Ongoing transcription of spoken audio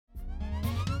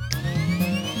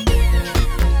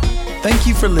Thank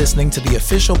you for listening to the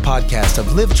official podcast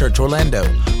of Live Church Orlando,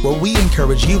 where we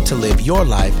encourage you to live your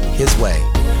life His way.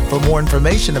 For more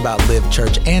information about Live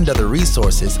Church and other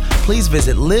resources, please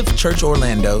visit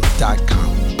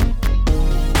livechurchorlando.com.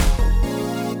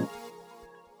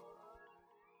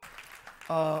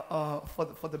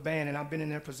 For the band, and I've been in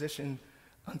their position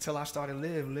until I started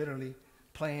Live, literally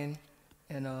playing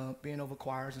and being over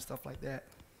choirs and stuff like that,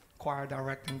 choir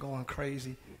directing, going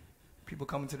crazy. People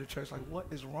coming to the church like, what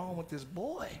is wrong with this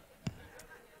boy?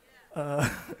 But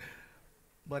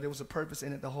it was a purpose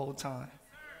in it the whole time.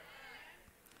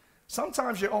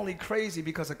 Sometimes you're only crazy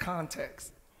because of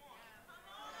context.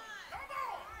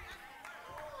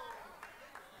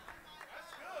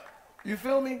 You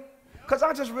feel me? Because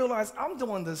I just realized I'm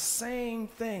doing the same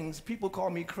things people call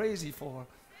me crazy for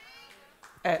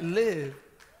at Live,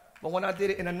 but when I did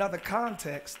it in another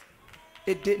context,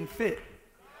 it didn't fit.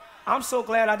 I'm so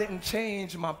glad I didn't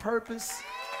change my purpose.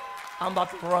 I'm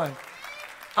about to run.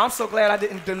 I'm so glad I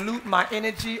didn't dilute my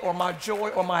energy or my joy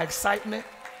or my excitement.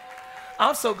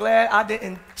 I'm so glad I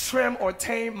didn't trim or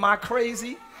tame my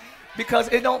crazy, because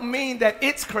it don't mean that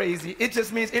it's crazy. It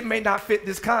just means it may not fit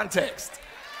this context.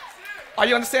 Are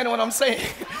you understanding what I'm saying?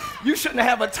 You shouldn't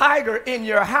have a tiger in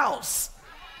your house,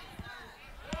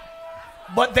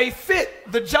 but they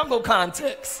fit the jungle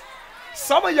context.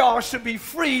 Some of y'all should be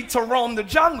free to roam the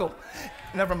jungle.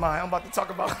 Never mind, I'm about to talk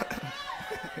about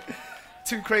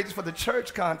too crazy for the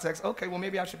church context. Okay, well,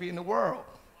 maybe I should be in the world.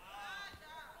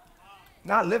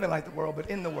 Not living like the world, but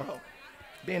in the world.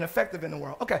 Being effective in the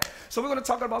world. Okay, so we're going to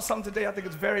talk about something today I think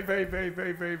it's very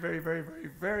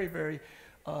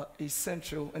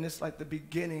essential, and it's like the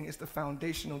beginning, it's the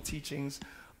foundational teachings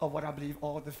of what I believe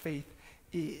all the faith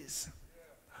is.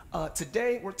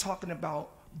 Today, we're talking about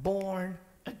born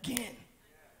again.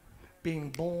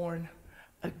 Being born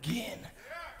again.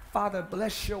 Father,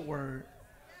 bless your word.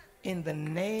 In the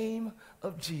name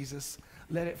of Jesus,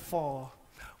 let it fall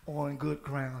on good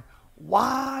ground.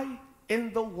 Why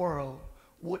in the world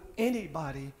would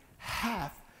anybody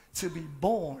have to be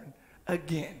born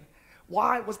again?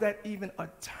 Why was that even a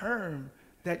term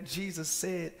that Jesus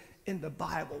said in the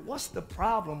Bible? What's the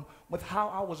problem with how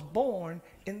I was born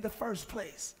in the first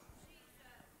place?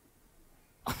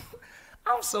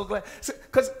 I'm so glad,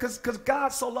 because God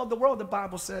so loved the world, the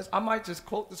Bible says. I might just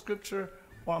quote the scripture,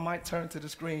 or I might turn to the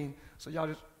screen, so y'all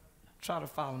just try to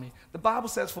follow me. The Bible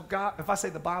says, for God, if I say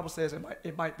the Bible says,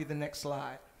 it might be the next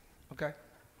slide, okay?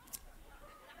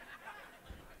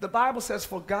 The Bible says,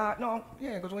 for God,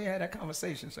 because we had that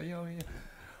conversation, so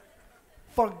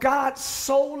for God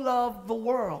so loved the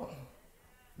world.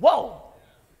 Whoa,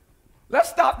 let's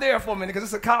stop there for a minute,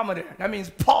 because it's a comma there. That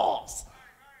means pause.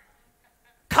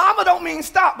 Comma don't mean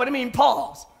stop, but it means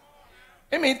pause.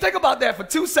 I mean, think about that for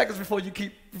 2 seconds before you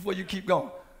keep going.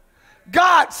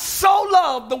 God so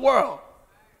loved the world.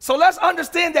 So let's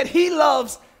understand that He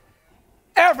loves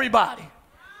everybody.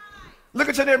 Look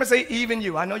at your neighbor and say, even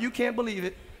you. I know you can't believe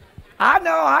it. I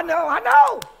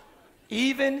know.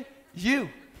 Even you.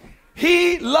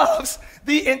 He loves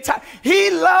He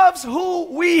loves who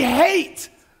we hate.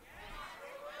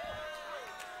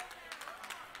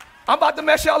 I'm about to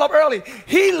mess y'all up early.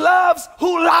 He loves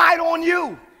who lied on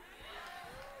you.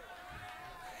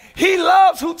 He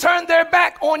loves who turned their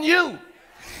back on you.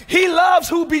 He loves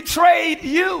who betrayed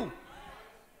you.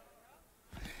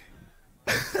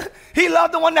 He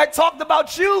loved the one that talked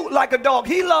about you like a dog.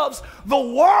 He loves the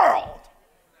world.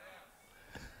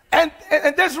 And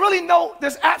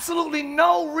there's absolutely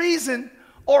no reason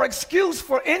or excuse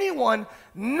for anyone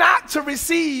not to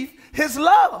receive His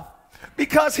love,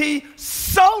 because He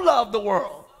so loved the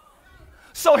world.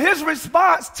 So His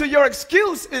response to your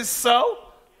excuse is so.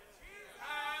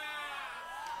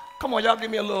 Come on, y'all give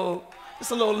me a little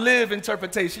Live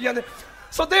interpretation.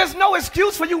 So there's no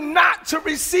excuse for you not to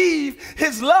receive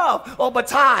His love. Oh, but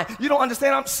Ty, you don't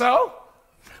understand. I'm so?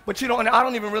 But I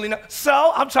don't even really know.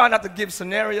 So I'm trying not to give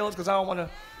scenarios because I don't want to.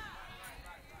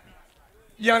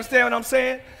 You understand what I'm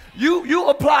saying? You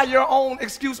apply your own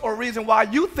excuse or reason why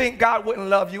you think God wouldn't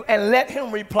love you, and let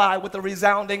Him reply with a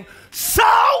resounding, so?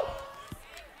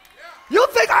 You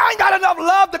think I ain't got enough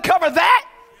love to cover that?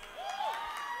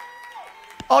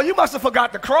 Oh, you must have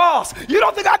forgot the cross. You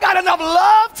don't think I got enough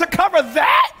love to cover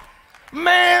that?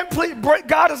 Man, please,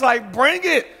 God is like, bring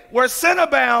it. Where sin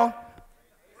abound,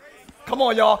 come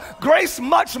on, y'all, grace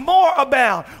much more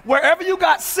abound. Wherever you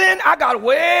got sin, I got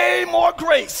way more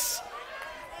grace.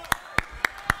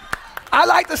 I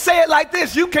like to say it like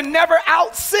this: you can never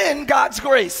out-sin God's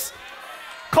grace.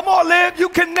 Come on, Liv. You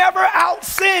can never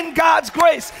out-sin God's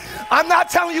grace. I'm not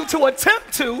telling you to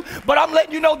attempt to, but I'm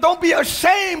letting you know, don't be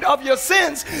ashamed of your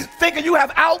sins thinking you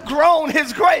have outgrown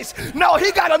his grace. No,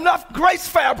 he got enough grace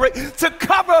fabric to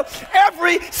cover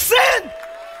every sin.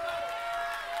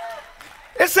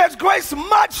 It says grace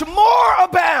much more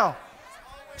abound.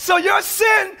 So your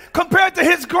sin compared to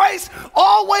his grace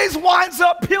always winds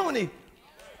up puny.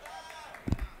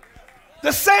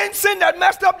 The same sin that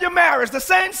messed up your marriage, the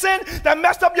same sin that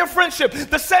messed up your friendship,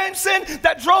 the same sin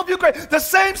that drove you crazy, the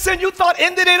same sin you thought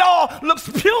ended it all looks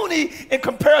puny in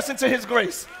comparison to his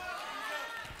grace.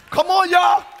 Come on,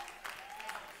 y'all.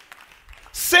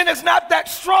 Sin is not that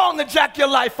strong to jack your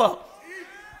life up.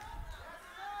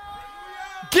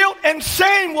 Guilt and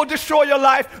shame will destroy your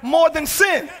life more than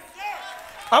sin.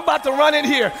 I'm about to run in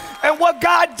here. And what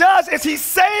God does is he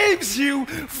saves you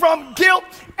from guilt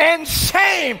and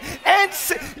shame. And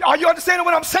are you understanding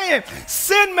what I'm saying?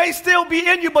 Sin may still be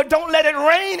in you, but don't let it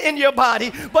reign in your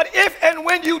body. But if and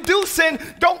when you do sin,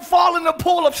 don't fall in the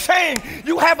pool of shame.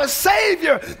 You have a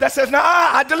Savior that says, nah,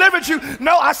 I delivered you.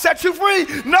 No, I set you free.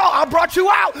 No, I brought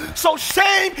you out. So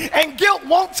shame and guilt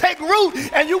won't take root,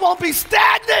 and you won't be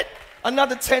stagnant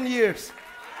another 10 years.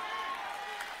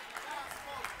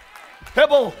 Hey,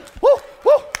 boy. Woo,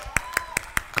 woo.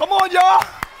 Come on, y'all.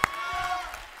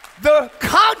 The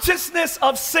consciousness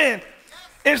of sin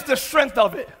is the strength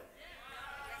of it.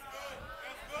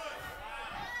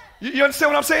 You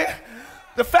understand what I'm saying?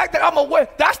 The fact that I'm aware,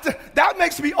 that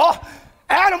makes me off.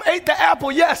 Adam ate the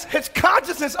apple, yes. His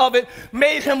consciousness of it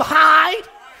made him hide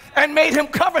and made him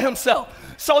cover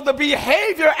himself. So the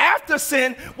behavior after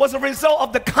sin was a result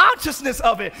of the consciousness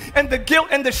of it and the guilt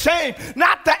and the shame,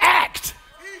 not the act.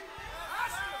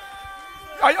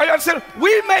 Are you understand?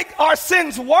 We make our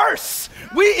sins worse.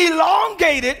 We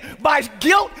elongate it by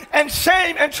guilt and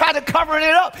shame and try to cover it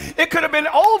up. It could have been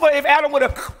over if Adam would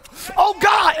have, oh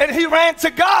God, and he ran to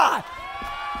God.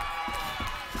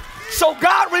 So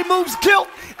God removes guilt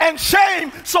and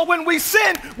shame, so when we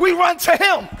sin, we run to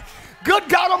him. Good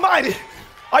God Almighty.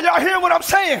 Are y'all hearing what I'm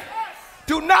saying?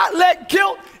 Do not let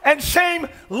guilt and shame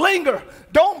linger.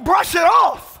 Don't brush it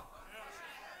off.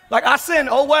 Like I sinned,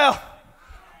 oh well.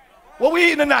 What we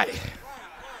eating tonight?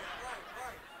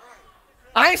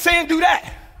 I ain't saying do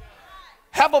that.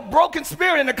 Have a broken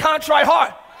spirit and a contrite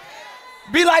heart.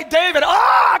 Be like David.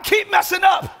 I keep messing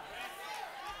up.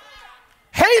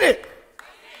 Hate it.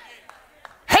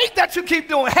 Hate that you keep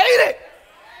doing. Hate it.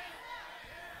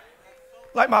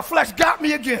 Like my flesh got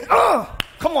me again.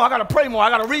 Come on, I got to pray more. I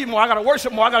got to read more. I got to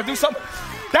worship more. I got to do something.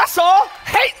 That's all.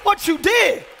 Hate what you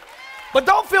did. But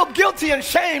don't feel guilty and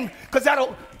shame, because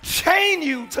that'll chain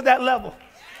you to that level.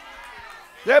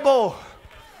 Yeah, boy.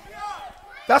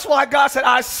 That's why God said,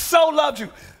 I so loved you.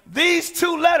 These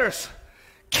 2 letters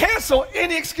cancel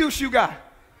any excuse you got.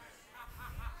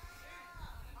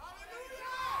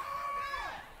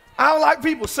 I don't like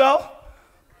people, so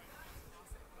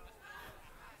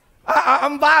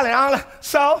I'm violent.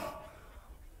 So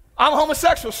I'm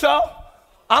homosexual, so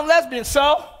I'm lesbian,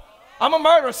 so I'm a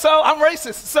murderer, so I'm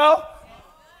racist, so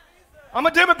I'm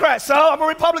a Democrat, so I'm a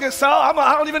Republican, so I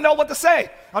don't even know what to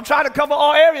say. I'm trying to cover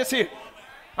all areas here.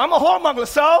 I'm a whoremonger,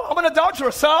 so I'm an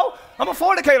adulterer, so I'm a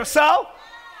fornicator, so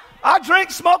I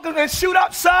drink, smoke, and shoot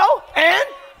up, so and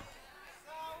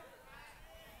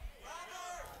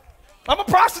I'm a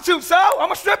prostitute, so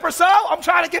I'm a stripper, so I'm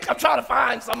trying to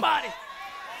find somebody.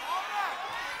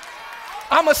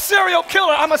 I'm a serial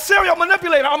killer. I'm a serial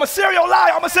manipulator. I'm a serial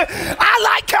liar. I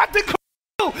like Captain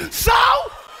Cool, so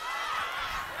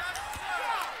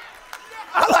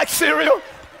I like cereal.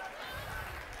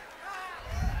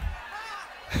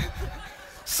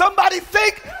 Somebody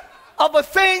think of a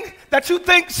thing that you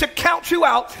think should count you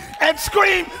out and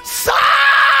scream, so!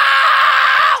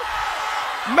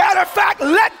 Matter of fact,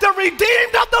 let the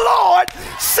redeemed of the Lord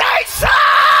say so!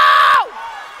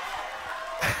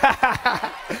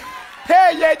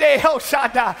 Hey, yeah, they ho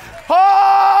shada. Ho!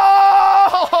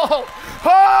 Ho!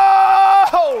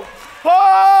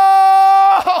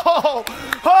 Ho!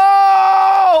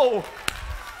 Ho!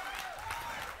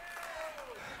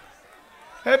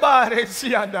 Hey, bye,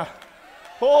 Sianda.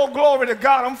 Oh, glory to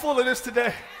God. I'm full of this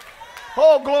today.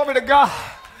 Oh, glory to God.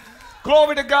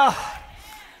 Glory to God.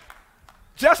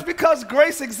 Just because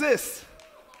grace exists,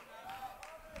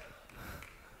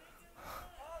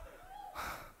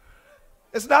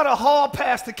 it's not a hall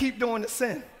pass to keep doing the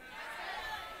sin.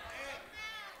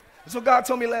 That's what God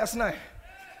told me last night.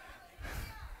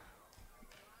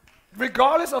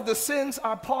 Regardless of the sins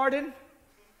are pardoned,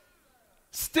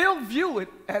 still view it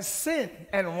as sin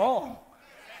and wrong.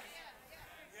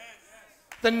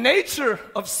 The nature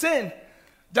of sin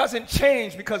doesn't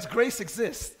change because grace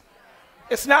exists.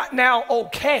 It's not now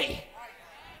okay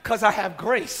because I have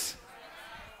grace.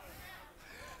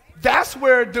 That's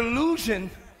where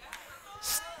delusion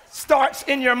starts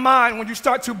in your mind, when you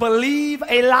start to believe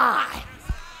a lie.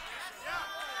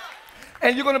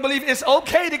 And you're going to believe it's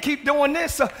okay to keep doing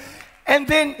this. And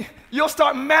then you'll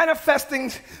start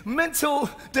manifesting mental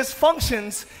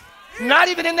dysfunctions, not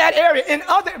even in that area, in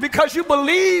other, because you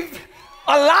believe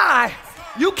a lie.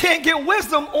 You can't get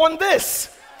wisdom on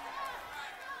this.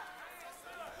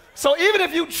 So even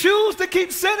if you choose to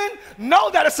keep sinning,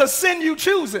 know that it's a sin you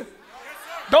choosing.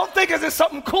 Don't think it's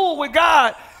something cool with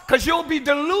God, because you'll be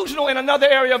delusional in another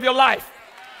area of your life.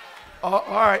 All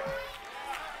right.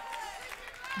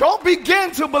 Don't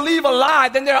begin to believe a lie.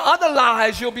 Then there are other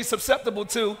lies you'll be susceptible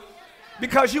to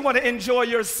because you want to enjoy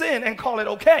your sin and call it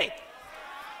okay.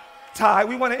 Ty,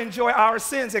 we want to enjoy our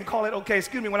sins and call it okay.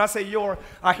 Excuse me, when I say your,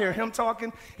 I hear him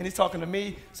talking and he's talking to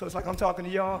me, so it's like I'm talking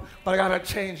to y'all, but I got to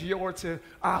change your to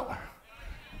our.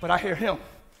 But I hear him.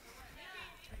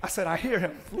 I said I hear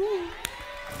him. Woo.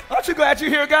 Aren't you glad you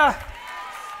hear God?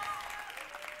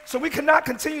 So we cannot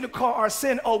continue to call our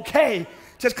sin okay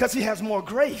just because he has more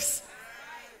grace.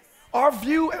 Our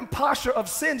view and posture of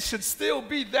sin should still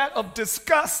be that of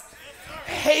disgust,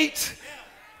 hate,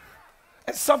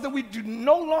 and something we do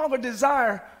no longer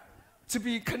desire to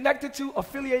be connected to,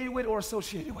 affiliated with, or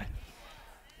associated with.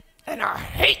 And I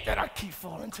hate that I keep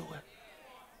falling to it.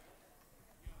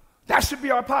 That should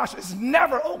be our posture. It's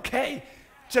never okay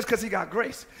just because he got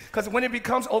grace. Because when it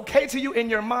becomes okay to you in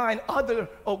your mind, other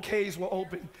okays will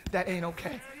open that ain't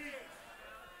okay.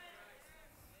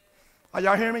 Are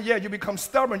y'all hearing me? Yeah, you become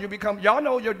stubborn. Y'all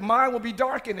know your mind will be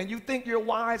darkened and you think you're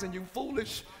wise and you're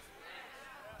foolish.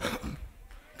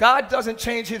 God doesn't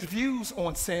change his views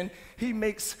on sin. He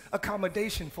makes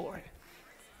accommodation for it.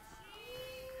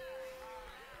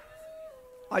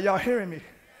 Are y'all hearing me?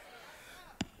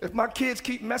 If my kids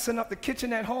keep messing up the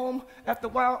kitchen at home, after a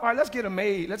while, all right, let's get a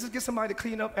maid. Let's just get somebody to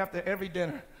clean up after every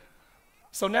dinner.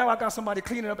 So now I got somebody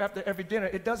cleaning up after every dinner.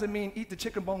 It doesn't mean eat the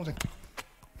chicken bones and...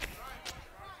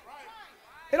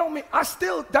 It don't mean,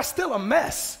 that's still a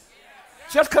mess.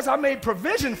 Just because I made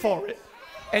provision for it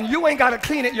and you ain't got to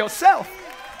clean it yourself,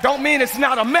 don't mean it's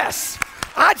not a mess.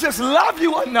 I just love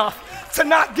you enough to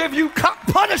not give you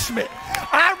punishment.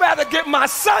 I'd rather get my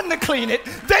son to clean it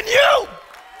than you.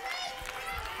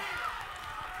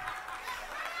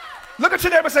 Look at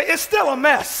your neighbor and say, it's still a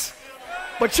mess,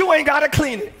 but you ain't got to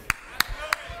clean it.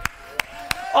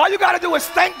 All you got to do is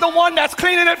thank the one that's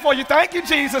cleaning it for you. Thank you,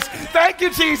 Jesus. Thank you,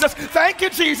 Jesus. Thank you,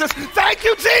 Jesus. Thank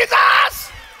you,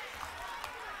 Jesus.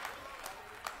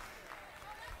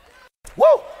 Woo!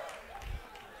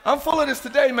 I'm full of this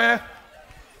today, man.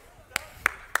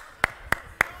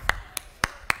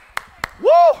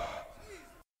 Woo!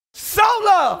 So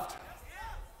loved.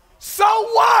 So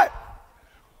what?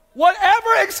 Whatever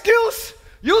excuse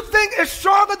you think is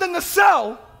stronger than the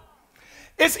so,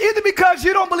 it's either because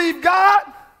you don't believe God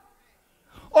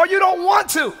or you don't want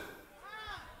to.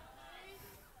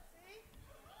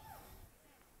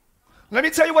 Let me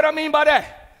tell you what I mean by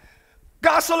that.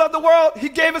 God so loved the world, he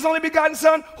gave his only begotten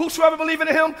son. Whosoever believeth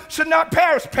in him should not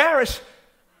perish. Perish.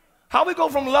 How we go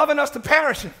from loving us to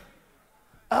perishing?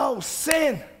 Oh,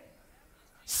 sin.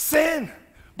 Sin.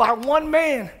 By one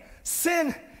man,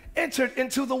 sin entered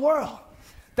into the world.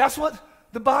 That's what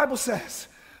the Bible says.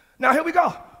 Now here we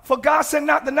go. For God sent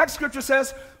not, the next scripture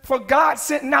says, for God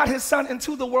sent not his son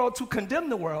into the world to condemn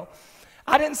the world.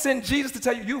 I didn't send Jesus to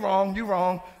tell you, you wrong, you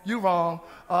wrong, you wrong,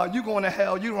 you going to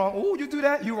hell, you wrong. Oh, you do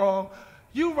that, you wrong,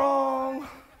 you wrong.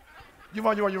 You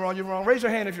wrong, you wrong, you wrong, you wrong. Raise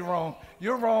your hand if you're wrong.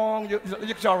 You're wrong. Look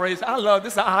at y'all raise. I love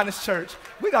this, is an honest church.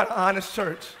 We got an honest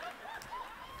church.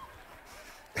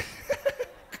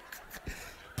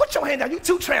 Put your hand down, you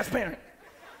too transparent.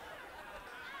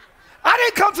 I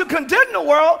didn't come to condemn the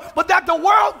world, but that the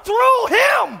world through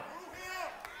him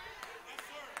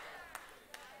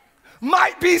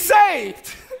might be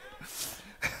saved.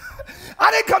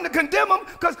 I didn't come to condemn him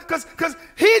because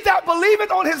he that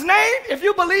believeth on his name, if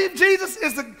you believe Jesus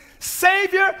is the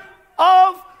Savior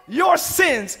of your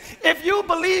sins, if you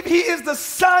believe he is the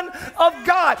Son of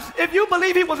God, if you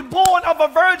believe he was born of a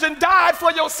virgin, died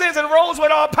for your sins, and rose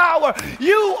with all power,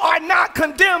 you are not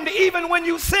condemned even when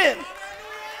you sin.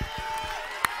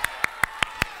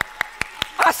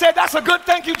 I said that's a good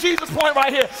thank you, Jesus point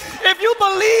right here. If you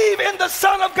believe in the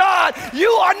Son of God, you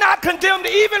are not condemned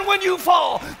even when you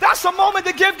fall. That's a moment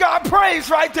to give God praise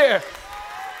right there.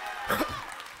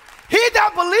 He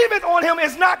that believeth on him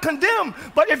is not condemned.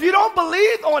 But if you don't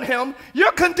believe on him,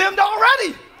 you're condemned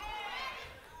already.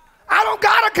 I don't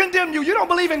gotta condemn you. You don't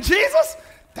believe in Jesus?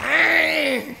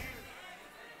 Dang.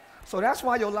 So that's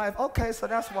why your life, okay, so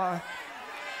that's why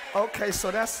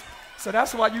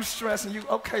you stress and you,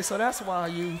 okay, so that's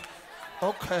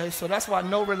why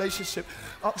no relationship.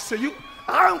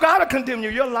 I don't gotta condemn you.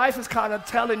 Your life is kind of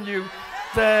telling you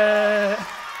that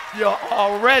you're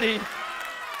already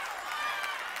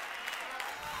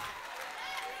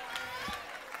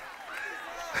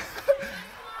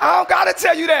I don't gotta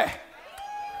tell you that.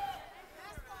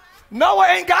 Noah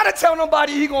ain't gotta tell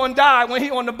nobody he gonna die when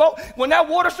he on the boat. When that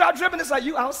water start dripping, it's like,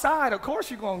 you outside. Of course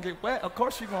you gonna get wet. Of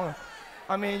course you gonna.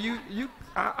 I mean,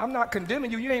 I'm not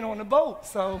condemning you. You ain't on the boat.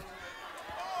 So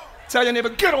tell your neighbor,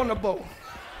 get on the boat.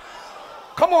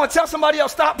 Come on, tell somebody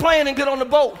else, stop playing and get on the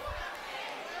boat.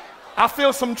 I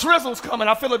feel some drizzles coming.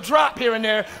 I feel a drop here and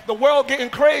there. The world getting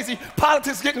crazy.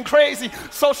 Politics getting crazy.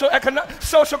 Social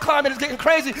climate is getting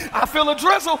crazy. I feel a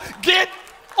drizzle. Get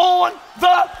on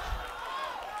the...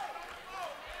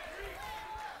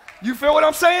 You feel what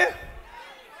I'm saying?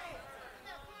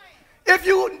 If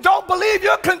you don't believe,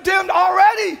 you're condemned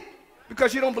already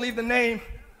because you don't believe the name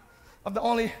of the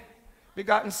only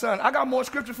begotten Son. I got more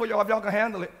scripture for y'all if y'all can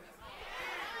handle it.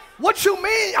 What you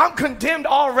mean I'm condemned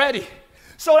already?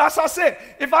 So that's what I said.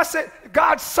 If I said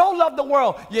God so loved the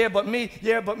world, but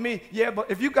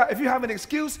if you have an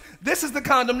excuse, this is the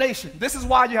condemnation. This is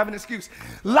why you have an excuse.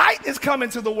 Light is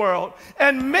coming to the world,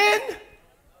 and men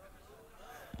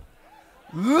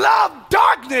love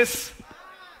darkness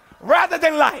rather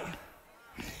than light.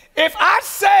 If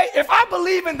I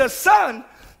believe in the Son,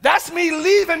 that's me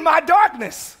leaving my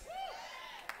darkness.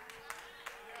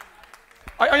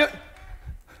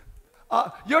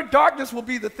 Your darkness will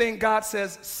be the thing God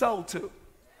says so to.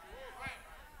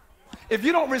 If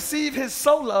you don't receive his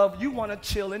soul love, you want to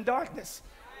chill in darkness.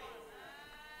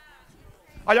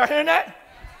 Are y'all hearing that?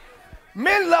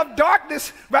 Men love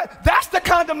darkness. Right? That's the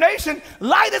condemnation.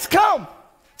 Light has come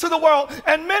to the world,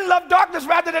 and men love darkness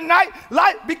rather than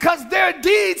light because their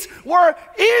deeds were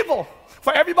evil.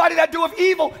 For everybody that doeth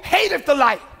evil hateth the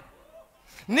light.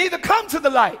 Neither come to the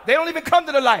light. They don't even come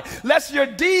to the light, lest your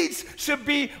deeds should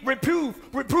be reproved.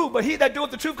 But he that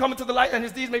doeth the truth cometh to the light, and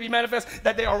his deeds may be manifest,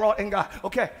 that they are wrought in God.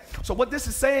 Okay, so what this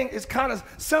is saying is kind of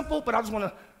simple, but I just want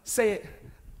to say it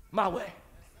my way.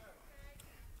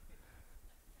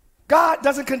 God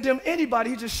doesn't condemn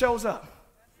anybody, he just shows up.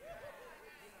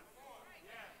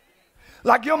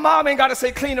 Like your mom ain't got to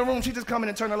say clean the room, she just come in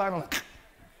and turn the light on.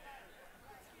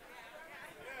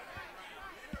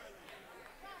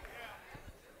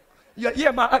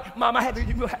 Yeah, mom, I had to,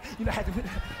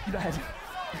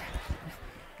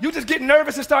 you just get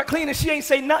nervous and start cleaning. She ain't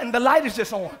say nothing. The light is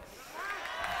just on.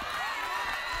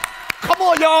 Come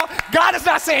on, y'all. God is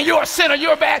not saying you're a sinner,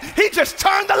 you're bad. He just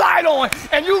turned the light on,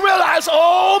 and you realize,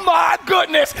 oh my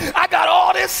goodness, I got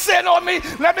all this sin on me.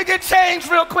 Let me get changed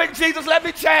real quick, Jesus. Let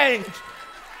me change.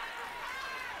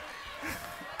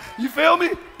 You feel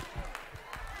me?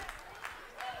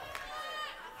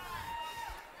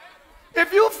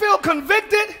 If you feel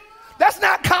convicted, that's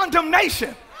not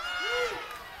condemnation.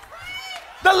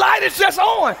 The light is just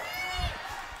on.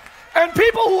 And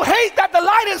people who hate that the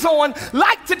light is on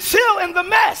like to chill in the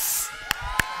mess.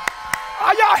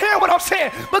 Are y'all hearing what I'm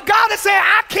saying? But God is saying,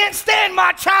 I can't stand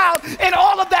my child in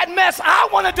all of that mess. I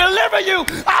want to deliver you.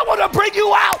 I want to bring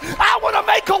you out. I want to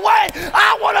make a way.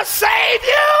 I want to save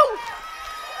you.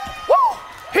 Woo!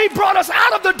 He brought us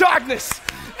out of the darkness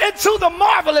into the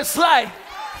marvelous light.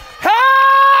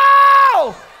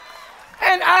 How?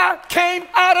 And I came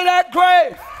out of that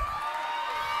grave,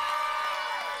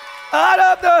 out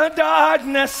of the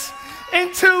darkness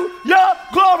into your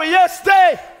glorious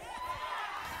day.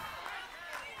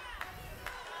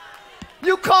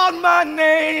 You called my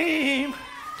name,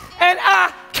 and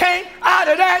I came out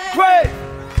of that grave,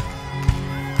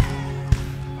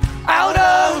 out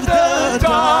of the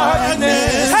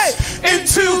darkness, hey,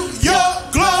 into your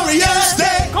glorious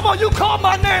day. Come on, you called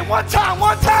my name one time.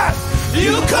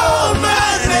 You called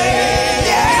my name,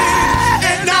 yeah,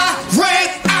 and I ran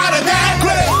out of that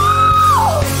grave.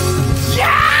 Woo!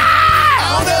 Yeah!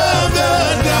 Out of the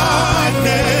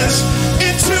darkness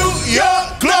into your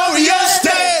glorious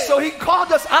day. So he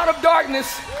called us out of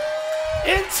darkness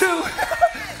into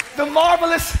the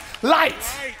marvelous light.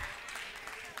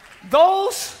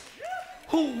 Those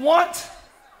who want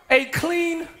a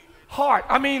clean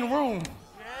room.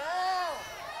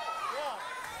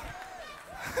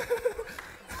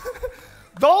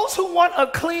 Those who want a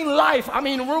clean life,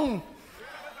 room,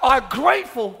 are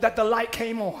grateful that the light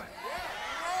came on.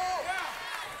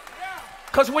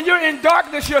 Because when you're in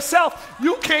darkness yourself,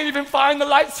 you can't even find the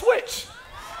light switch.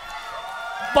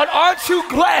 But aren't you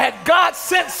glad God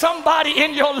sent somebody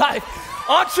in your life,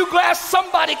 Aren't you glad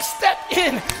somebody stepped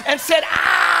in and said,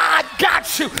 I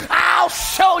got you. I'll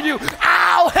show you.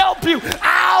 I'll help you.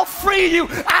 I'll free you.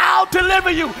 I'll deliver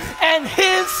you. And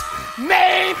his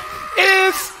name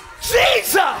is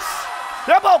Jesus.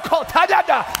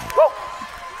 Woo.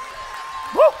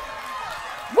 Woo.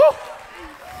 Woo.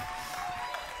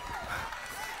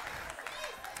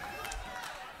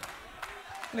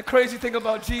 And the crazy thing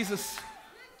about Jesus,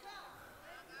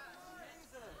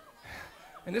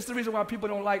 and this is the reason why people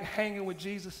don't like hanging with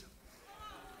Jesus,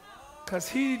 because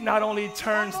he not only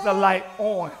turns the light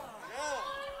on,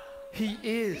 he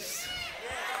is.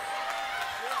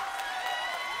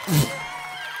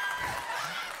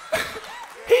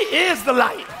 He is the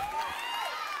light.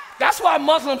 That's why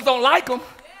Muslims don't like him.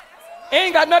 It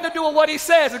ain't got nothing to do with what he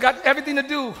says. It got everything to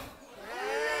do.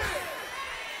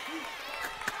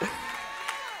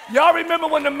 Y'all remember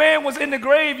when the man was in the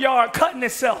graveyard cutting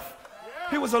himself?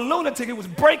 He was a lunatic. He was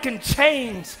breaking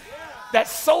chains that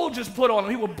soldiers put on him.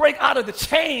 He would break out of the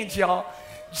chains, y'all.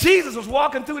 Jesus was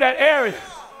walking through that area.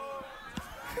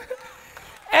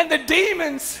 And the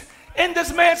demons in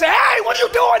this man said, hey, what are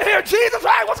you doing here, Jesus?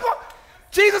 Hey, what's going on?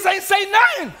 Jesus ain't say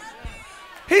nothing.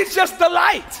 He's just the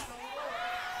light.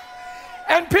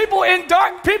 And people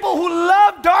who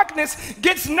love darkness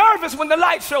gets nervous when the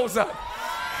light shows up.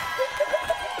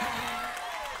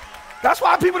 That's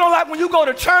why people don't like when you go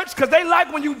to church, because they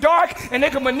like when you dark and they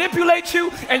can manipulate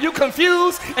you and you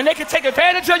confused and they can take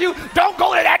advantage of you. Don't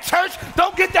go to that church.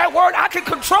 Don't get that word. I can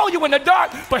control you in the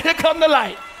dark, but here comes the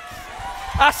light.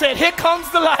 I said, here comes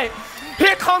the light.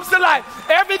 Here comes the light.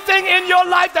 Everything in your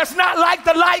life that's not like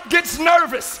the light gets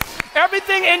nervous.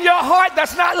 Everything in your heart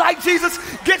that's not like Jesus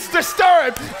gets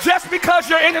disturbed just because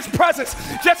you're in his presence,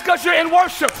 just because you're in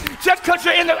worship, just because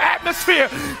you're in the atmosphere.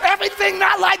 Everything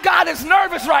not like God is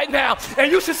nervous right now. And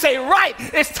you should say, right,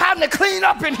 it's time to clean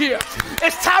up in here.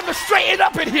 It's time to straighten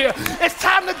up in here. It's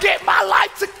time to get my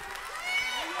life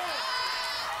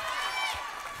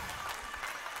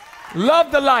to...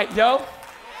 Love the light, yo.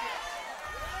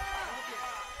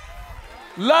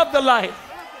 Love the light.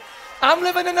 I'm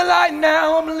living in the light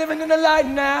now. I'm living in the light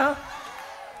now.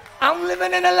 I'm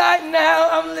living in the light now.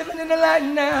 I'm living in the light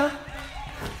now.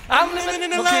 I'm living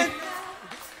in the light.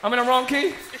 I'm in the wrong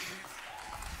key?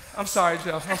 I'm sorry,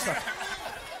 Joe. I'm sorry.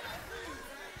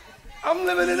 I'm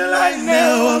living in the light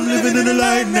now. I'm living in the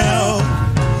light now.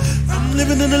 I'm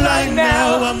living in the light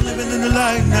now. I'm living in the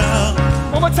light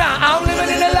now. One more time. I'm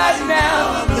living in the light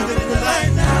now. I'm living in the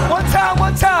light now.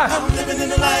 One time. I'm living in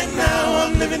the light now.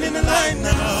 I'm living in the light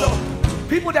now. So,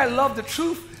 people that love the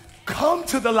truth, come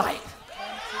to the light.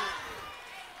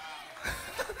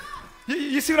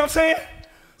 You see what I'm saying?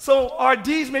 So our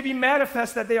deeds may be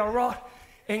manifest that they are wrought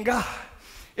in God.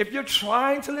 If you're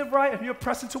trying to live right, if you're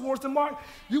pressing towards the mark,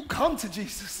 you come to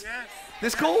Jesus. Yes.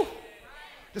 This cool?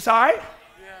 This all right? Yeah,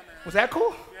 man. Was that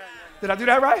cool? Yeah. Did I do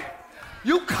that right?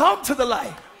 You come to the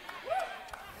light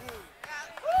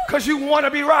because you want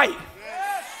to be right.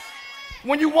 Yes.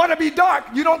 When you want to be dark,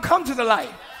 you don't come to the light.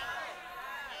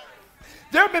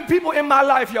 There have been people in my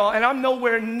life, y'all, and I'm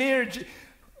nowhere near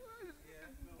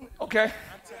okay?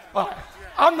 All right.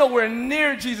 I'm nowhere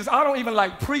near Jesus. I don't even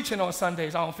like preaching on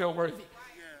Sundays. I don't feel worthy.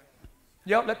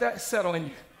 Yep, let that settle in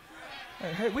you.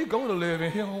 Hey, we go to live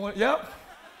in here. Yep.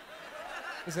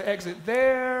 There's an exit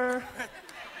there.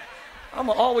 I'm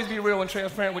going to always be real and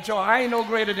transparent with y'all. I ain't no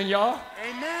greater than y'all.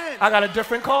 Amen. I got a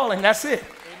different calling. That's it.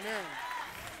 Amen.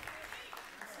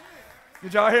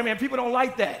 Did y'all hear me? And people don't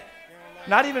like that.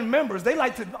 Not even members. They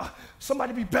like to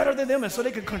somebody be better than them, and so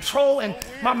they can control. And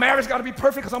my marriage got to be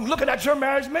perfect because I'm looking at your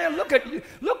marriage. Man, look at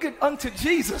unto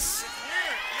Jesus.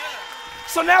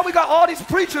 So now we got all these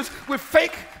preachers with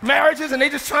fake marriages, and they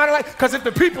just trying to like, because if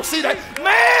the people see that,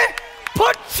 man,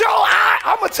 put your eye.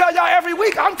 I'm gonna tell y'all every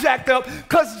week I'm jacked up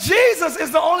because Jesus is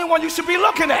the only one you should be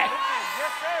looking at.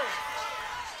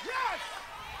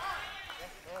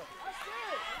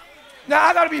 Now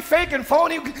I gotta be fake and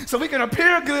phony so we can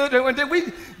appear good and then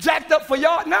we jacked up for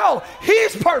y'all. No,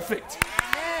 he's perfect.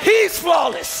 He's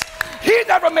flawless. He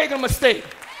never made a mistake.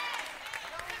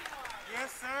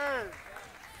 Yes, sir.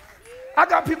 I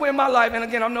got people in my life, and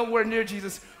again, I'm nowhere near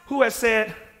Jesus, who has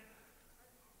said,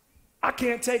 I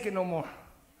can't take it no more.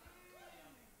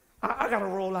 I gotta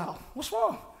roll out. What's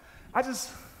wrong? I'm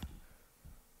just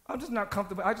not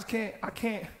comfortable. I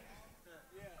can't.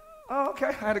 Oh, okay.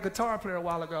 I had a guitar player a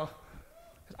while ago.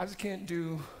 I just can't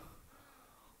do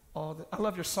all the, I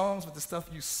love your songs, but the stuff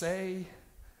you say,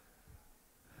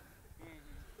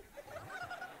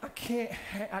 I can't,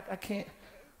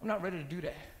 I'm not ready to do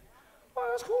that. Oh,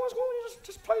 that's cool. You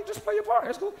just play your part.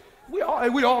 That's cool. We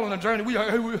all on a journey.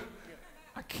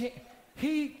 I can't.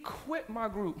 He quit my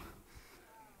group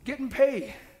getting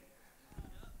paid,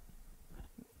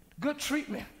 good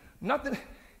treatment, nothing.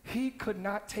 He could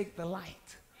not take the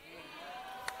light.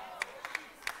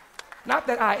 Not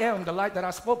that I am the light that I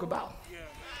spoke about,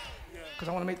 because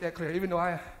I want to make that clear, even though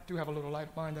I do have a little light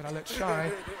of mine that I let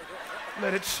shine.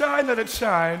 Let it shine, let it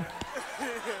shine.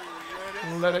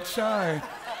 Let it shine.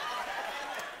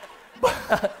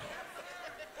 But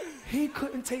he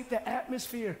couldn't take the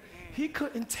atmosphere. He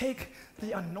couldn't take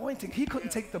the anointing. He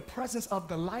couldn't take the presence of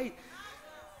the light.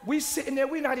 We sitting there,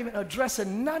 we're not even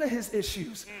addressing none of his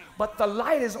issues, but the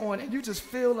light is on, and you just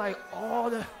feel like all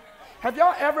the... Have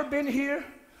y'all ever been here,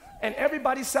 and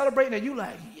everybody's celebrating, and you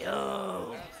like,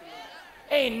 yo,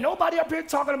 ain't nobody up here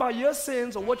talking about your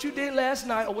sins, or what you did last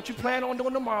night, or what you plan on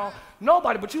doing tomorrow.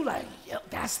 Nobody, but you like, yo,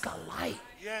 that's the light.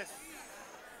 Yes.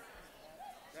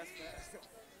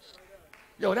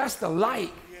 Yo, that's the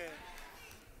light.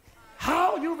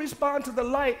 How you respond to the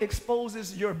light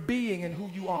exposes your being and who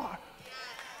you are.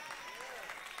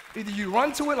 Either you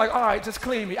run to it like, all right, just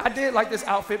clean me. I did like this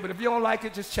outfit, but if you don't like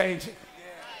it, just change it.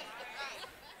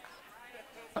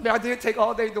 I mean, I did take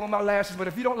all day doing my lashes, but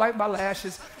if you don't like my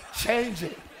lashes, change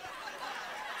it.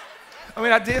 I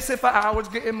mean, I did sit for hours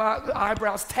getting my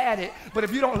eyebrows tatted, but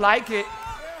if you don't like it,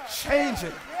 change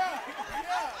it.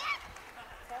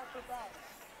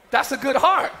 That's a good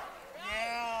heart.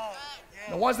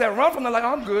 The ones that run from the light,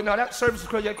 I'm good. Now that service is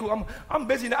crazy. Yeah, cool. I'm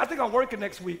busy now. I think I'm working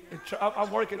next week. I'm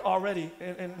working already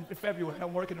in February.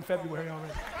 I'm working in February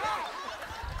already.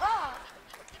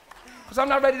 Because I'm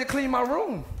not ready to clean my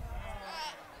room.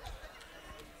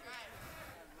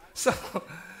 So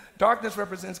darkness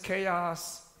represents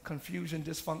chaos, confusion,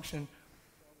 dysfunction.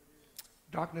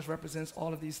 Darkness represents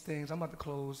all of these things. I'm about to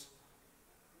close.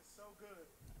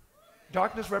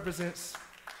 Darkness represents...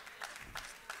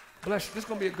 Bless you. This is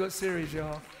going to be a good series,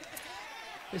 y'all.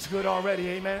 It's good already,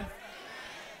 amen?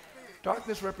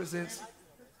 Darkness represents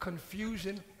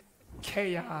confusion,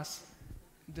 chaos,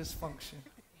 dysfunction.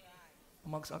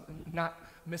 Amongst other, not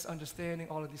misunderstanding,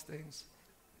 all of these things.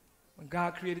 When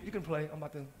God created, you can play, I'm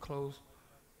about to close.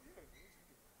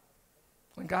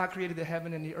 When God created the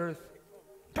heaven and the earth,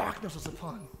 darkness was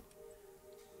upon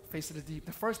the face of the deep.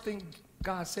 The first thing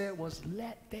God said was,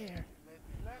 let there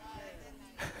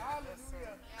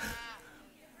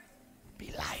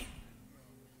be light.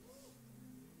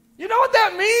 You know what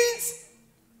that means?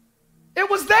 It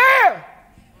was there.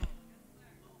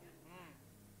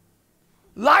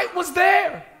 Light was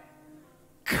there,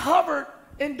 covered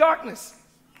in darkness.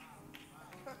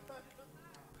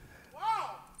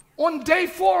 On day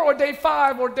 4 or day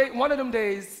 5 or one of them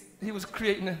days, he was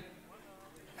creating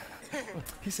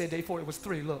he said day 4, it was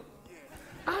 3, look.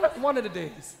 One of the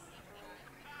days.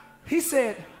 He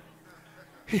said,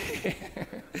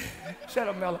 shut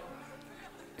up, Mella.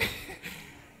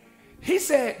 He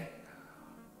said,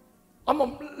 I'm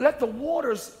going to let the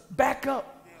waters back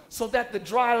up so that the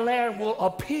dry land will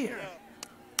appear.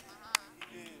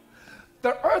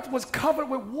 The earth was covered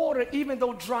with water even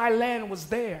though dry land was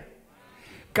there.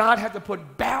 God had to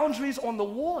put boundaries on the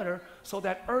water so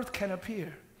that earth can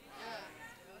appear.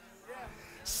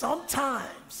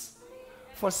 Sometimes,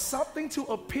 for something to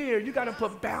appear, you got to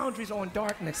put boundaries on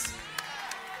darkness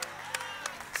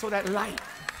so that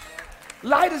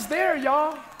light is there,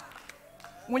 y'all.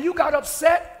 When you got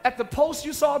upset at the post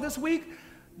you saw this week,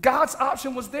 God's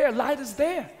option was there. Light is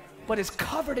there, but it's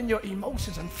covered in your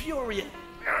emotions and fury.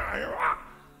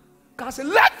 God said,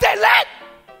 let there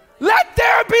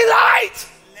be light.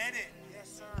 Let it.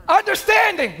 Yes, sir.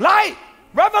 Understanding, light.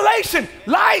 Revelation,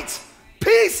 light.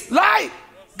 Peace, light.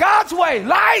 God's way,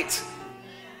 light.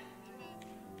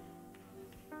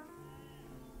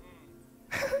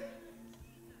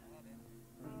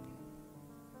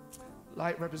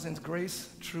 Light represents grace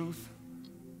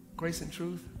and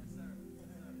truth,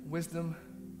 wisdom,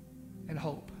 and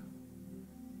hope.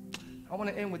 I want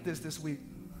to end with this week.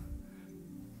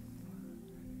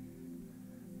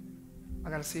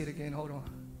 I got to see it again. Hold on.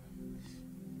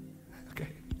 Okay.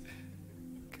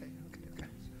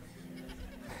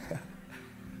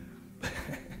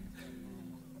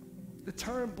 The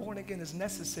term born again is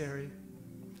necessary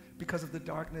because of the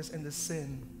darkness and the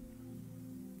sin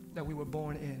that we were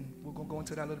born in. We're going to go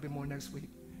into that a little bit more next week.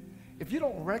 If you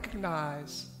don't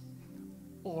recognize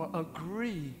or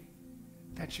agree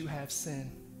that you have sin,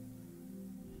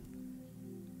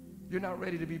 you're not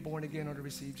ready to be born again or to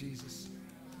receive Jesus.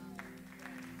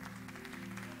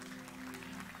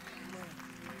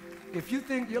 If you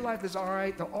think your life is all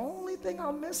right, the only thing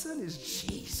I'm missing is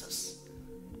Jesus.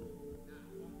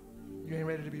 You ain't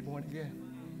ready to be born again.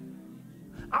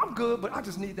 I'm good, but I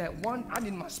just need that one. I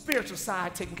need my spiritual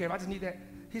side taken care of. I just need that.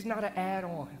 He's not an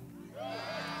add-on.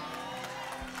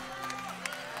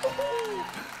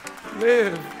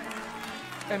 Live.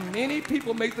 And many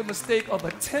people make the mistake of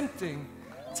attempting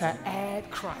to add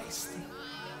Christ.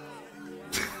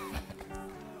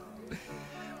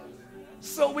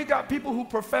 So we got people who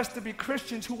profess to be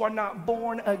Christians who are not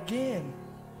born again.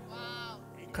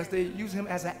 Because they use him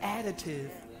as an additive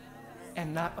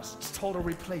and not a total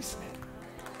replacement.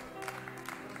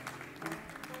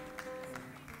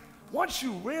 Once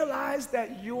you realize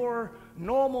that your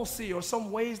normalcy or some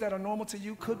ways that are normal to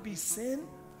you could be sin,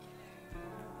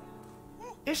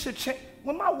 it should change.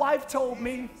 When my wife told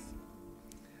me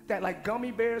that like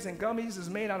gummy bears and gummies is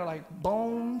made out of like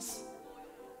bones,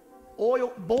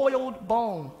 boiled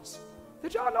bones.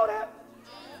 Did y'all know that?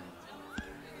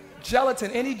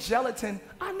 Gelatin, any gelatin.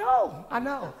 I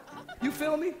know. You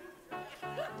feel me?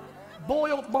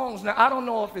 Boiled bones. Now, I don't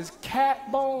know if it's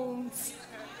cat bones.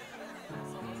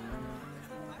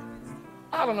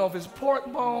 I don't know if it's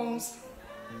pork bones.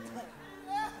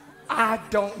 I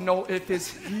don't know if it's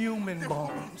human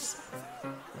bones.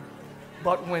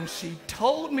 But when she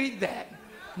told me that,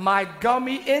 my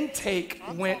gummy intake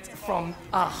went from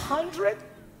 100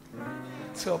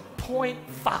 to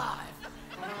 0.5.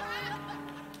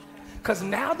 Because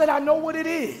now that I know what it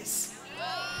is,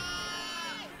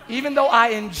 even though I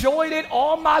enjoyed it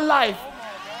all my life,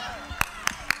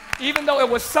 even though it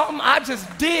was something I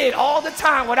just did all the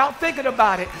time without thinking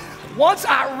about it, once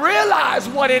I realize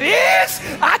what it is,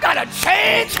 I gotta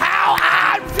change how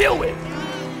I view it.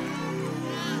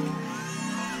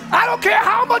 I don't care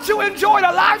how much you enjoyed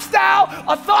a lifestyle,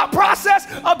 a thought process,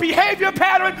 a behavior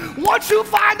pattern. Once you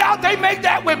find out they make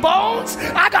that with bones,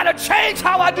 I gotta change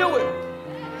how I do it.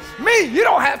 Me, you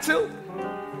don't have to.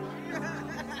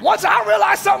 Once I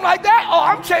realize something like that,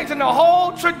 I'm changing the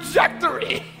whole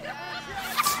trajectory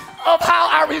of how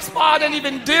I respond and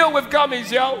even deal with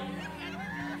gummies, yo.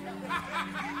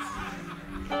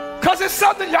 Because it's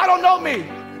something, y'all don't know me.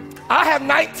 I have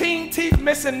 19 teeth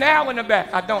missing now in the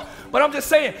back. I don't. But I'm just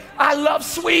saying, I love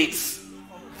sweets.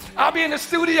 I'll be in the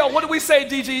studio. What do we say,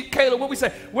 DG, Caleb? What do we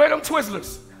say? Where them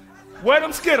Twizzlers? Where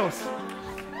them Skittles?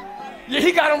 Yeah,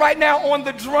 he got them right now on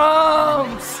the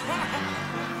drums.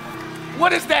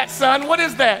 What is that, son? What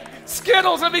is that?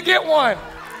 Skittles, let me get one.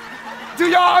 Do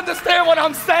y'all understand what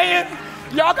I'm saying?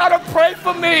 Y'all gotta pray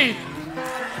for me.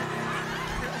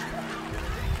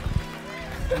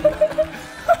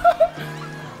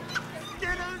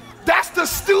 That's the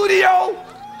studio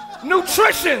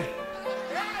nutrition.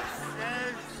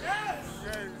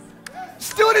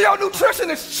 Studio nutrition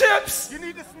is chips. You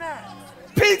need a snack.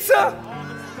 Pizza.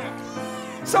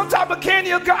 Some type of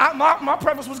candy. My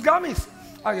preference was gummies.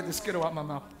 I'll get the Skittle out my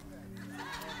mouth.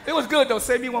 It was good though.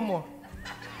 Save me one more.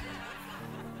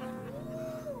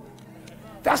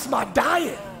 That's my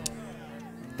diet.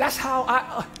 That's how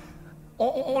I,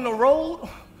 on the road,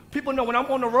 people know when I'm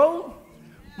on the road,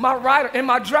 my rider, in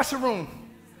my dressing room,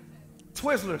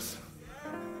 Twizzlers,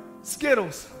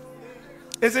 Skittles.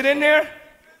 Is it in there?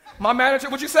 My manager,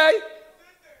 what'd you say?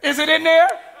 Is it in there?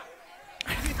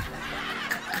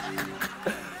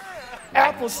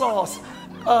 Applesauce,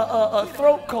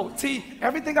 throat coat, tea,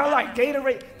 everything I like,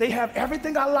 Gatorade. They have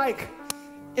everything I like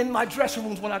in my dressing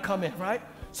rooms when I come in, right?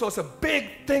 So it's a big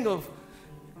thing of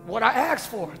what I asked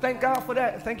for. Thank God for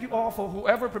that. Thank you all for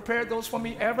whoever prepared those for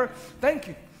me ever. Thank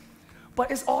you.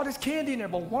 But it's all this candy in there.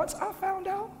 But once I found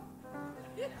out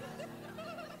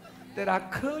that I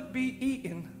could be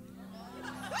eating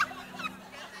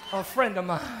a friend of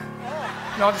mine.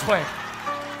 No, I'm just playing.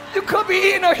 You could be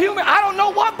eating a human. I don't know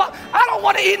what, but I don't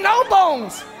want to eat no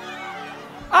bones.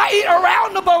 I eat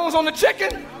around the bones on the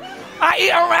chicken. I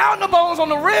eat around the bones on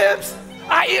the ribs.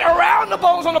 I eat around the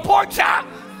bones on the pork chop.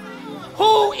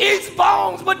 Who eats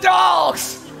bones but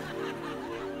dogs?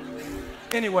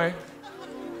 Anyway,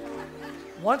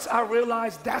 once I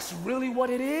realized that's really what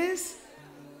it is,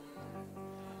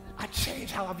 I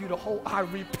change how I view the whole. I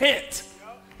repent.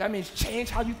 That means change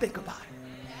how you think about it.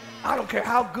 I don't care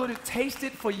how good it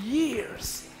tasted for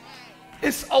years.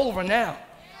 It's over now.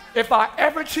 If I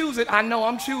ever choose it, I know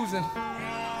I'm choosing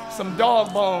some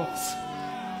dog bones.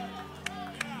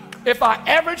 If I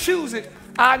ever choose it,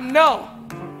 I know.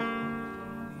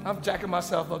 I'm jacking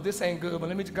myself up. This ain't good, but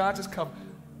let me, God just cover.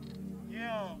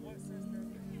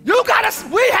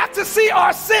 We have to see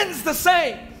our sins the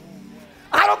same.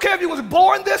 I don't care if you was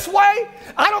born this way.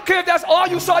 I don't care if that's all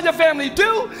you saw your family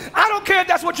do. I don't care if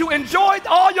that's what you enjoyed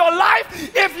all your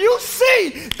life. If you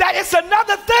see that it's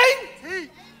another thing,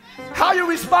 how you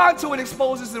respond to it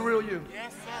exposes the real you.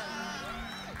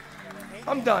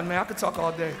 I'm done, man. I could talk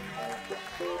all day.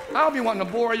 I don't be wanting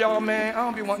to bore y'all, man. I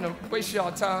don't be wanting to waste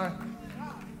y'all time.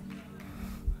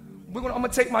 I'm going to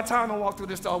take my time and walk through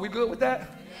this. Are we good with that?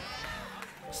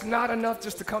 It's not enough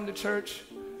just to come to church.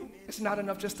 It's not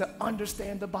enough just to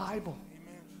understand the Bible.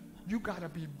 You got to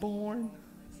be born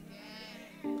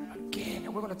again.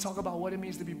 And we're going to talk about what it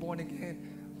means to be born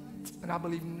again. And I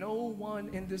believe no one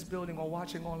in this building or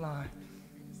watching online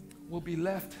will be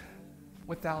left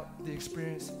without the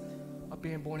experience of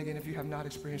being born again if you have not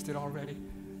experienced it already.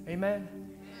 Amen.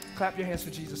 Clap your hands for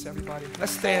Jesus, everybody.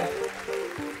 Let's stand.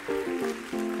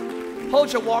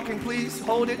 Hold your walking, please.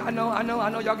 Hold it. I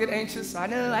know y'all get anxious. I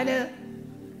know.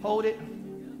 Hold it.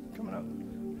 Coming up.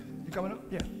 You coming up?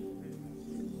 Yeah.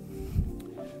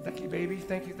 Thank you, baby.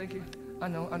 Thank you. I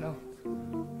know.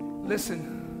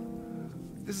 Listen,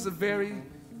 this is a very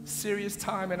serious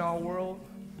time in our world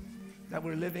that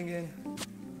we're living in.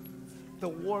 The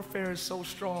warfare is so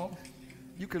strong.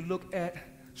 You can look at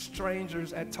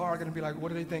strangers at Target and be like,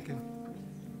 what are they thinking?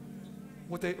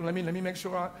 Let me make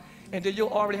sure. And then you'll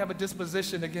already have a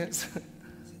disposition against,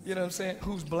 you know what I'm saying,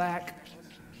 who's black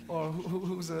or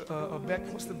who's a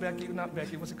Becky. What's the Becky? Not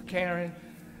Becky. What's it? Karen.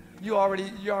 You already.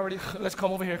 Let's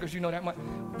come over here because you know that much.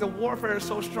 The warfare is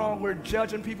so strong. We're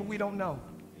judging people we don't know.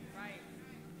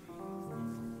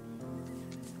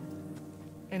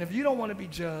 And if you don't want to be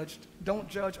judged, don't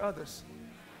judge others.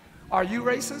 Are you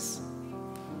racist?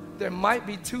 There might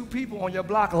be 2 people on your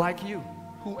block like you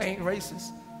who ain't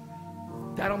racist.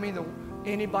 That don't mean that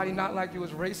anybody not like you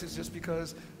is racist just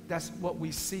because that's what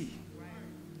we see.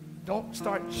 Don't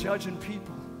start judging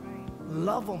people.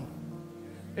 Love them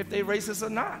if they racist or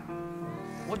not.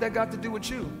 What that got to do with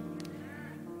you?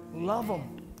 Love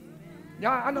them.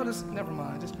 Yeah, I know this. Never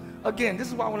mind. Again, this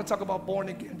is why I want to talk about born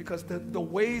again, because the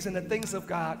ways and the things of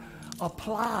God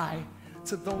apply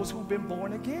to those who've been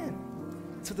born again.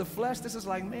 To the flesh, this is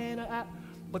like, man,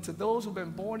 but to those who've been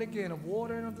born again of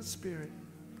water and of the Spirit,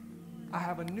 I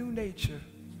have a new nature.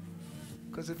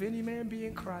 Because if any man be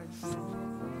in Christ,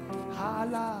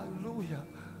 hallelujah,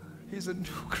 he's a new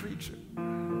creature.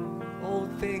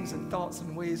 Old things and thoughts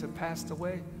and ways have passed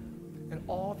away, and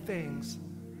all things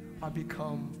are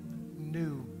become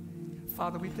new.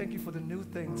 Father, we thank you for the new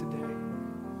thing today.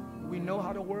 We know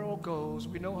how the world goes.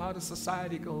 We know how the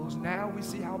society goes. Now we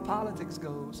see how politics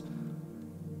goes.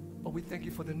 But we thank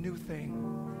you for the new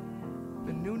thing,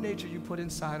 the new nature you put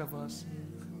inside of us,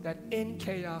 that in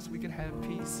chaos we can have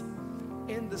peace.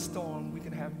 In the storm we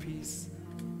can have peace.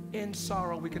 In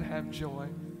sorrow we can have joy.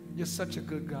 You're such a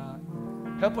good God.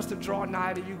 Help us to draw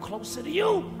nigh to you, closer to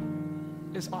you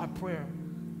is our prayer.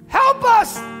 Help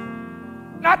us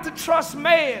not to trust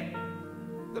man.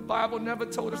 The Bible never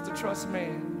told us to trust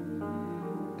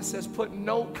man. It says put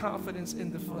no confidence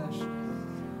in the flesh.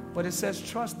 But it says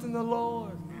trust in the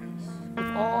Lord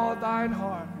with all thine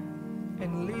heart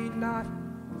and lead not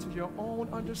to your own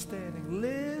understanding.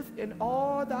 Live in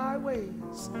all thy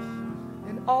ways.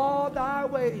 In all thy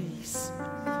ways.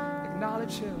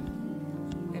 Acknowledge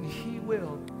him and he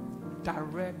will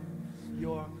direct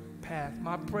your path.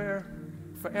 My prayer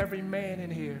for every man in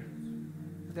here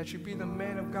is that you be the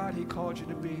man of God he called you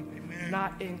to be. Amen.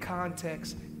 Not in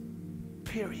context,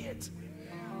 period.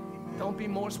 Don't be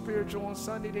more spiritual on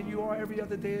Sunday than you are every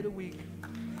other day of the week.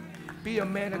 Be a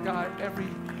man of God every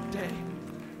day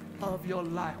of your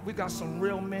life. We got some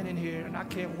real men in here, and I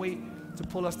can't wait to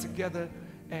pull us together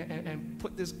and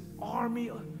put this army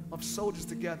of soldiers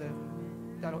together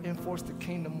that'll enforce the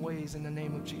kingdom ways in the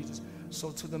name of Jesus.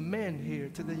 So to the men here,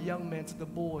 to the young men, to the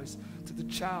boys, to the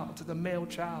child, to the male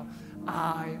child,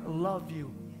 I love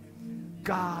you.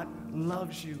 God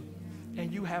loves you.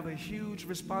 And you have a huge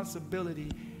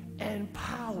responsibility and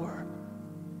power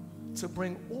to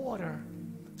bring order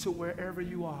to wherever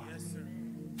you are. Yes, sir.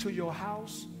 To your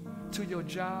house, to your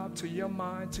job, to your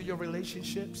mind, to your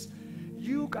relationships.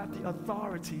 You got the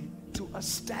authority to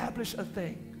establish a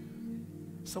thing.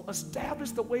 So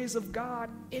establish the ways of God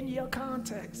in your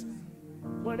context.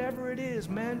 Whatever it is,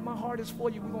 man, my heart is for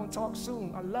you. We're going to talk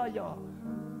soon. I love y'all.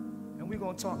 And we're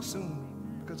going to talk soon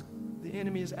because the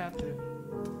enemy is after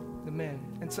the men.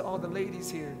 And to all the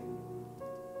ladies here,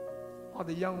 all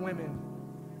the young women,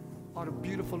 all the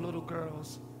beautiful little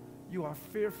girls, you are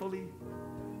fearfully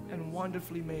and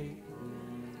wonderfully made.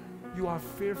 You are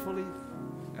fearfully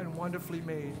and wonderfully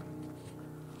made.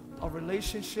 A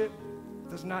relationship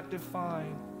does not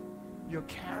define your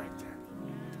character.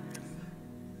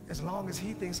 As long as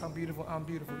he thinks I'm beautiful, I'm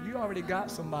beautiful. You already got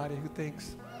somebody who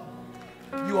thinks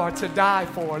you are to die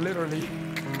for, literally.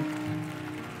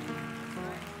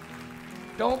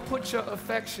 Don't put your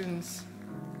affections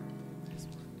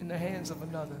in the hands of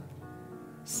another.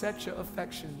 Set your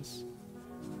affections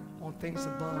on things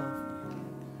above.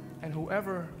 And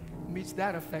whoever meets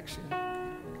that affection,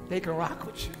 they can rock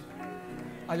with you.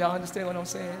 Are y'all understand what I'm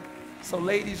saying? So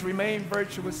ladies, remain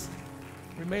virtuous.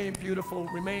 Remain beautiful.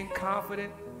 Remain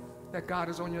confident that God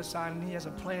is on your side and he has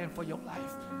a plan for your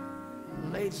life.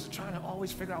 Ladies are trying to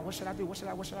always figure out, what should I do?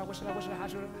 How should I?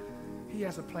 He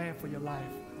has a plan for your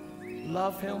life.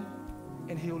 Love him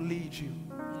and he'll lead you.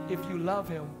 If you love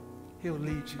him, he'll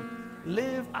lead you.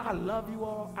 Live, I love you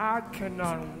all. I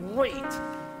cannot wait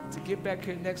to get back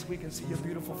here next week and see your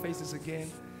beautiful faces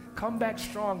again. Come back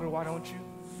stronger, why don't you?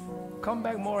 Come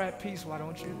back more at peace, why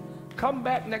don't you? Come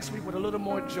back next week with a little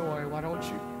more joy, why don't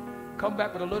you? Come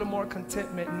back with a little more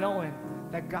contentment, knowing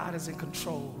that God is in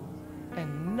control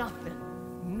and nothing,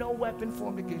 no weapon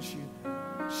formed against you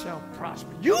shall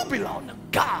prosper. You belong to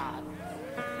God.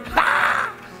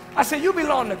 Ha! I said you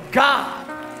belong to God.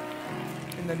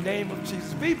 In the name of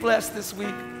Jesus. Be blessed this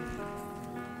week.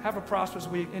 Have a prosperous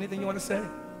week. Anything you want to say?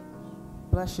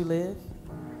 Bless you, Liv.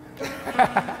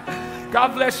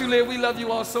 God bless you, Liv. We love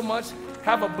you all so much.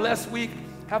 Have a blessed week.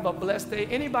 Have a blessed day.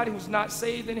 Anybody who's not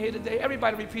saved in here today,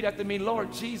 everybody repeat after me.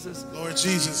 Lord Jesus. Lord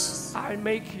Jesus. I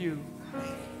make you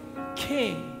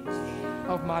King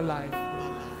of my life.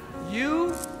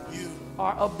 You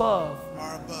are above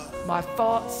my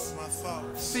thoughts,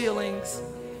 feelings,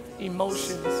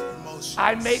 emotions.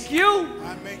 I make you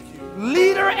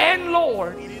leader and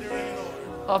Lord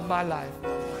of my life.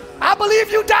 I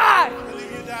believe you died.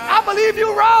 I believe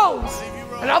you rose.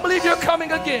 And I believe you're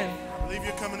coming again.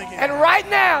 And right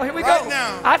now, here we go.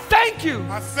 I thank you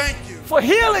for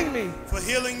healing me,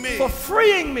 for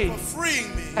freeing me,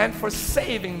 and for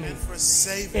saving me.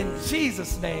 In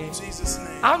Jesus' name,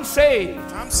 I'm saved.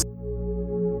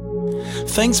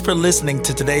 Thanks for listening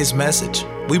to today's message.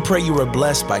 We pray you were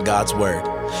blessed by God's word.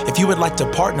 If you would like to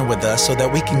partner with us so that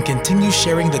we can continue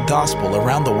sharing the gospel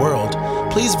around the world,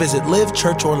 please visit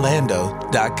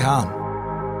livechurchorlando.com.